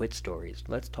your quit stories.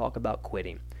 Let's talk about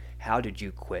quitting. How did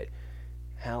you quit?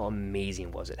 How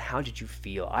amazing was it? How did you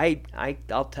feel?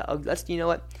 I'll tell. You know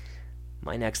what?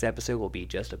 My next episode will be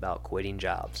just about quitting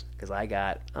jobs, because I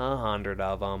got 100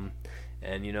 of them,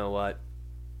 and you know what?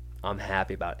 I'm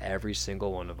happy about every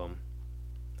single one of them.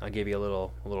 I'll give you a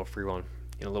little free one,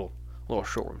 a little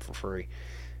short one for free.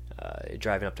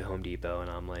 Driving up to Home Depot,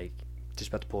 and I'm like just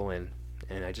about to pull in,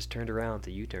 and I just turned around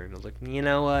to U-turn. I was like, you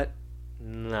know what?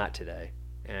 Not today.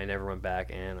 And I never went back,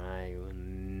 and I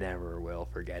never will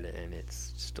forget it, and it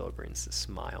still brings a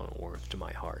smile and warmth to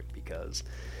my heart, because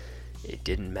it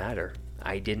didn't matter.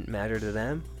 I didn't matter to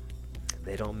them.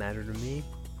 They don't matter to me.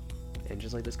 And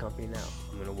just like this company now,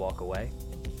 I'm going to walk away.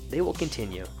 They will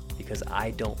continue, because I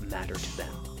don't matter to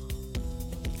them.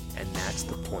 And that's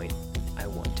the point I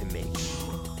want to make.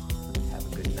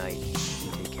 Have a good night.